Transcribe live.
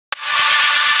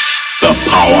The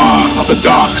power of the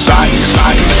dark side.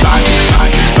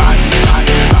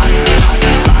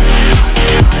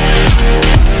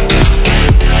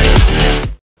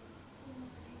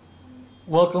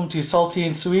 Welcome to Salty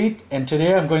and Sweet, and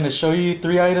today I'm going to show you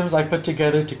 3 items I put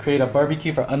together to create a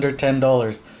barbecue for under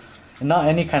 $10. And not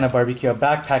any kind of barbecue, a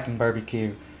backpacking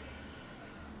barbecue.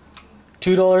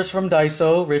 $2 from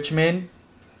Daiso, Richmond.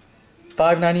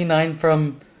 $5.99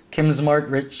 from Kim's Mart,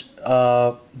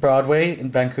 Broadway in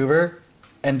Vancouver.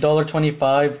 And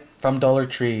 $1.25 from Dollar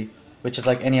Tree, which is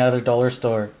like any other dollar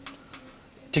store.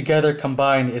 Together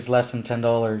combined is less than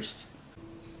 $10.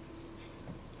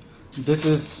 This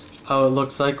is how it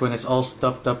looks like when it's all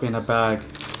stuffed up in a bag.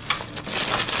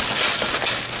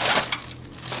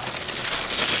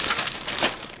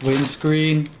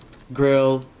 Windscreen,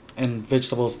 grill, and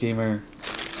vegetable steamer.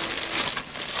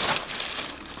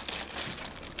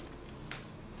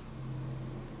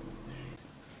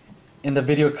 In the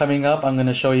video coming up, I'm going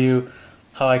to show you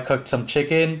how I cooked some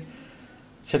chicken.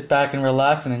 Sit back and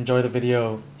relax and enjoy the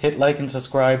video. Hit like and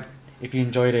subscribe if you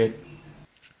enjoyed it.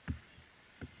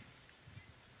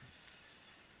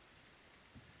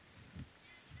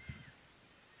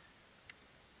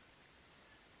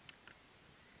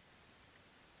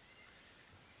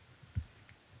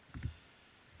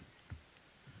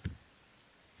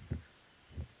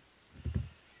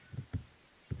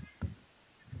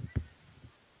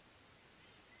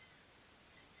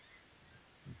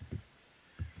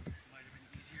 Might have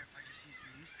been easier if I just used the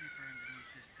newspaper underneath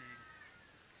this thing.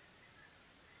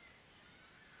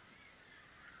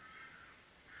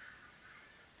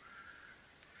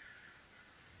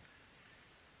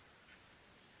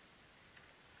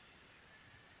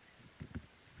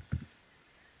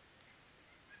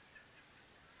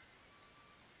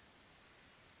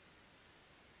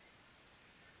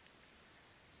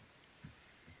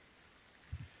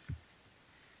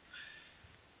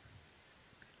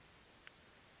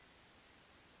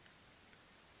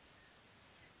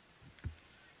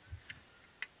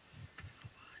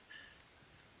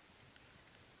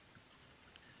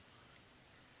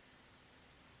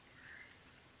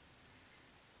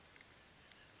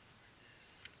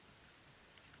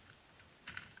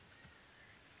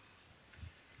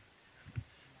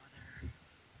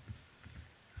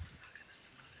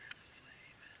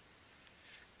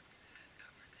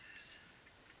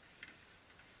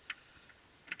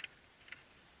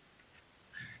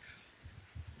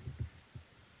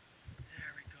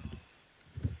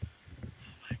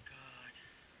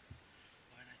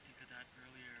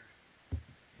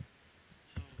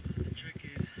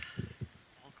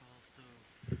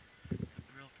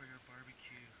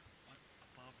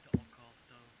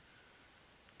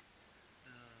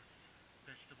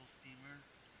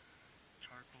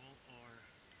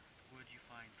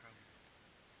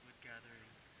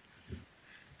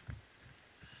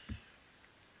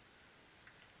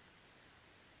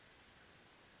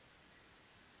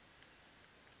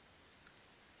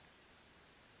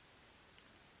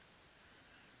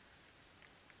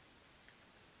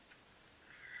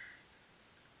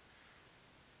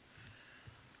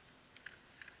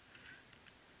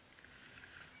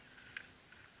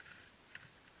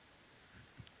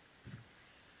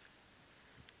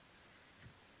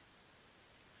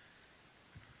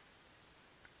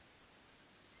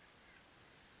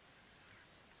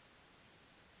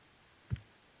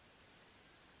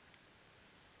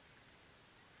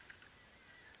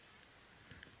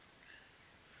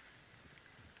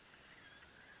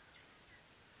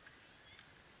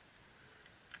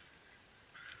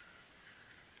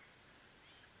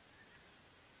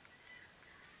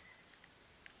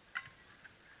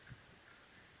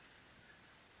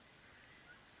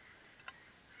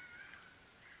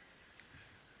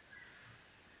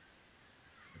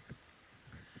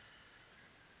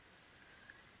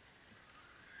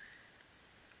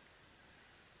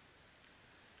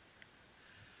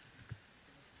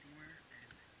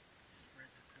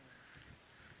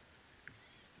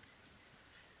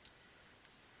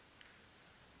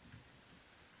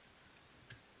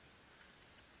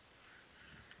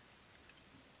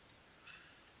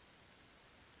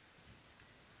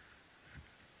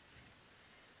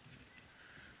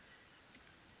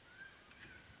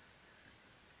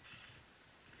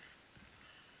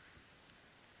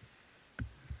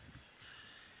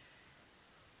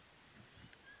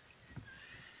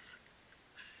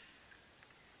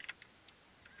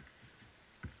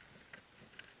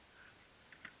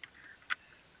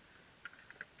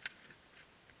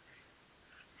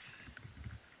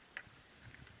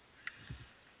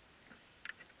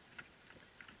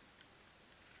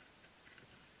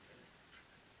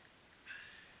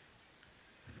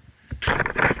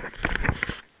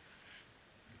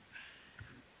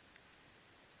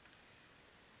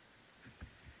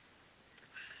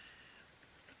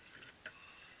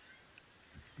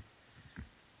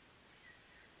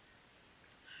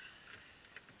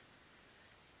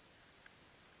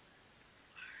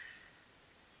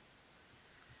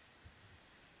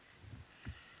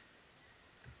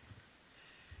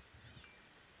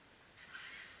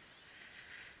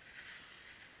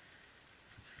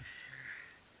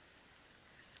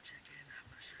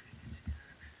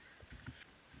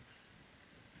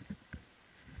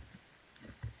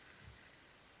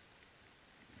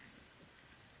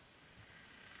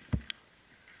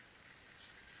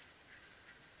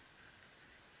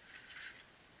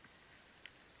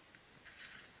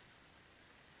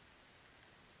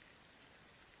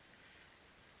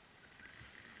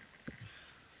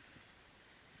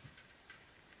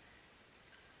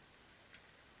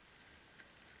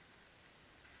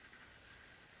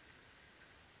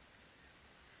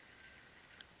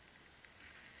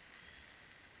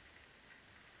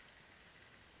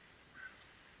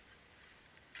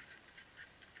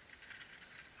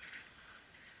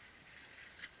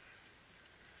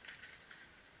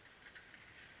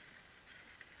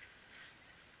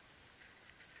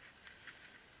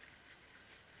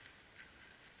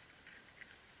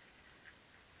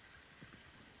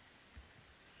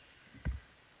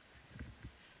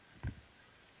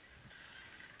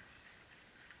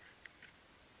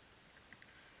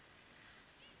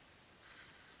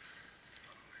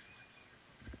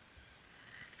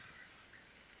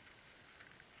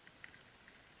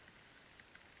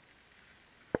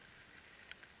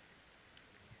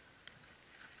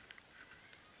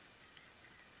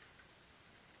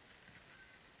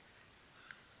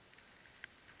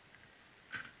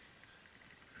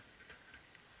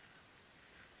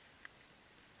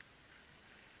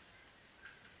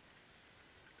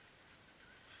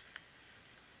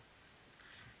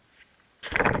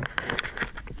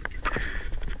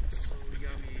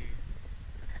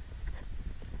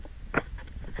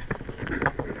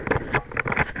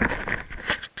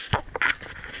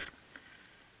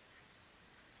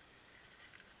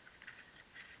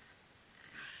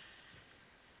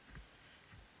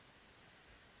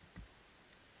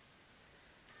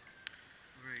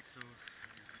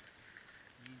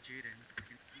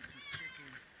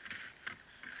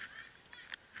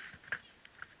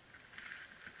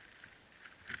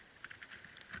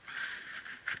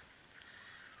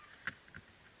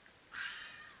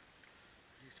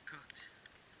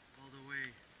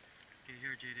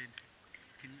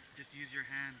 can just use your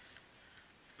hands.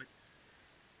 But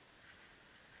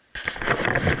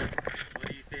what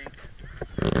do you think?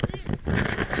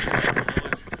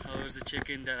 How was the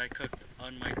chicken that I cooked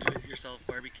on my do-it-yourself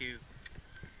barbecue?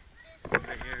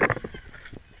 Right here.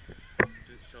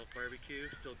 Do-it-yourself barbecue,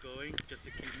 still going, just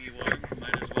to keep me warm,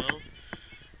 might as well.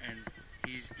 And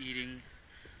he's eating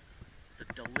the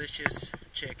delicious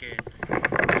chicken.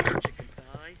 Chicken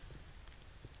thigh.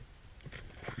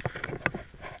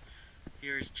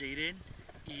 Here's Jaden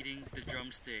eating the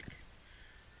drumstick.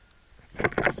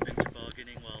 He's been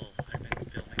tobogganing while I've been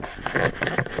filming.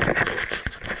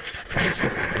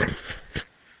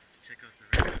 Let's check out the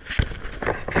rest.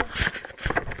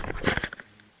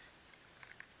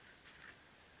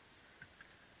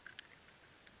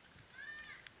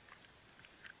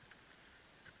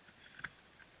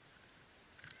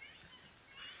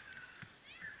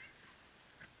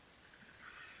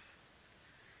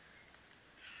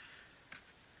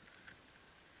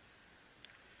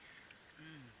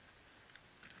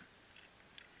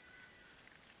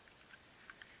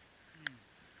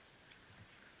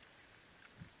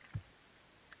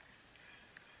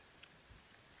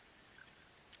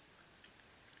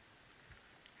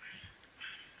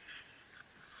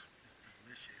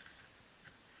 Delicious.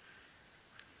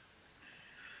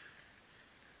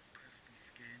 Crispy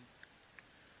skin.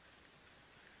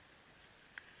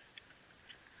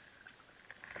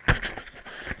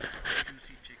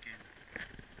 Juicy chicken.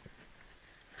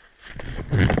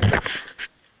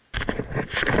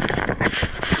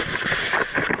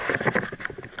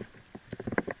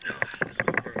 Let's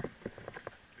go for.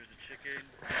 Here's the chicken.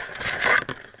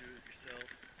 Do it yourself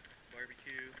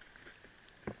barbecue.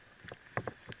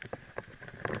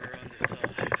 We're on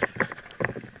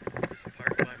this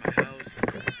park by my house.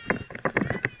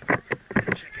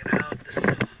 Check it out, this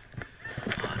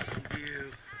awesome view.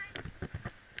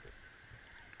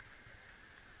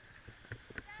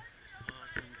 This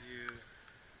awesome view.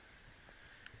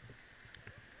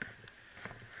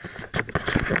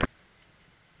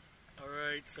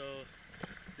 Alright, so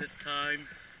this time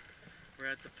we're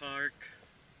at the park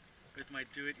with my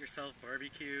do-it-yourself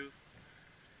barbecue.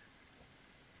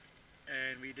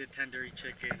 And we did tandoori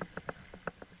chicken.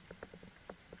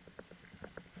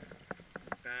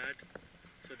 Bad.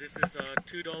 So this is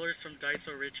 $2 from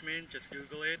Daiso Richmond. Just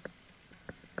Google it.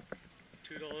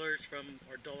 $2 from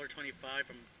or $1.25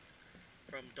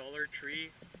 from Dollar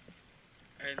Tree.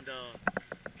 And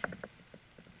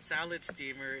salad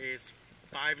steamer is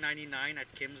 $5.99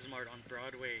 at Kim's Mart on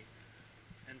Broadway.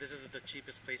 And this is the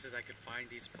cheapest places I could find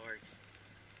these parts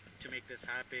to make this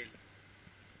happen.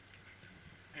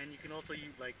 And you can also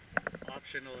use, like,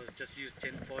 optional is just use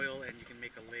tin foil and you can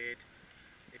make a lid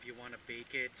if you want to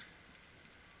bake it.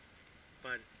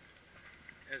 But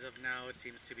as of now it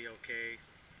seems to be okay.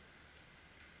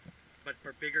 But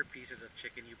for bigger pieces of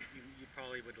chicken you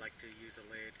probably would like to use a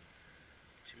lid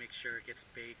to make sure it gets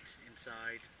baked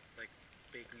inside, like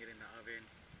baking it in the oven.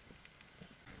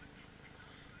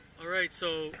 Alright,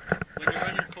 so when you're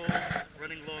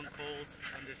running low on coals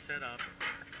on this setup,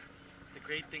 the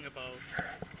great thing about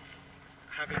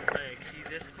having legs, see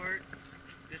this part?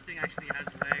 This thing actually has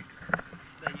legs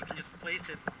that you can just place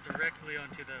it directly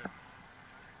onto the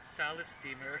salad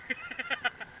steamer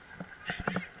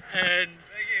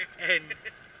and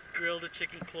grill the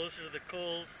chicken closer to the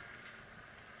coals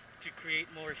to create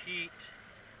more heat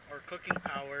or cooking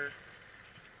power.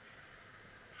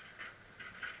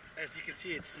 As you can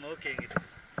see, it's smoking,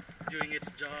 it's doing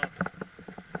its job.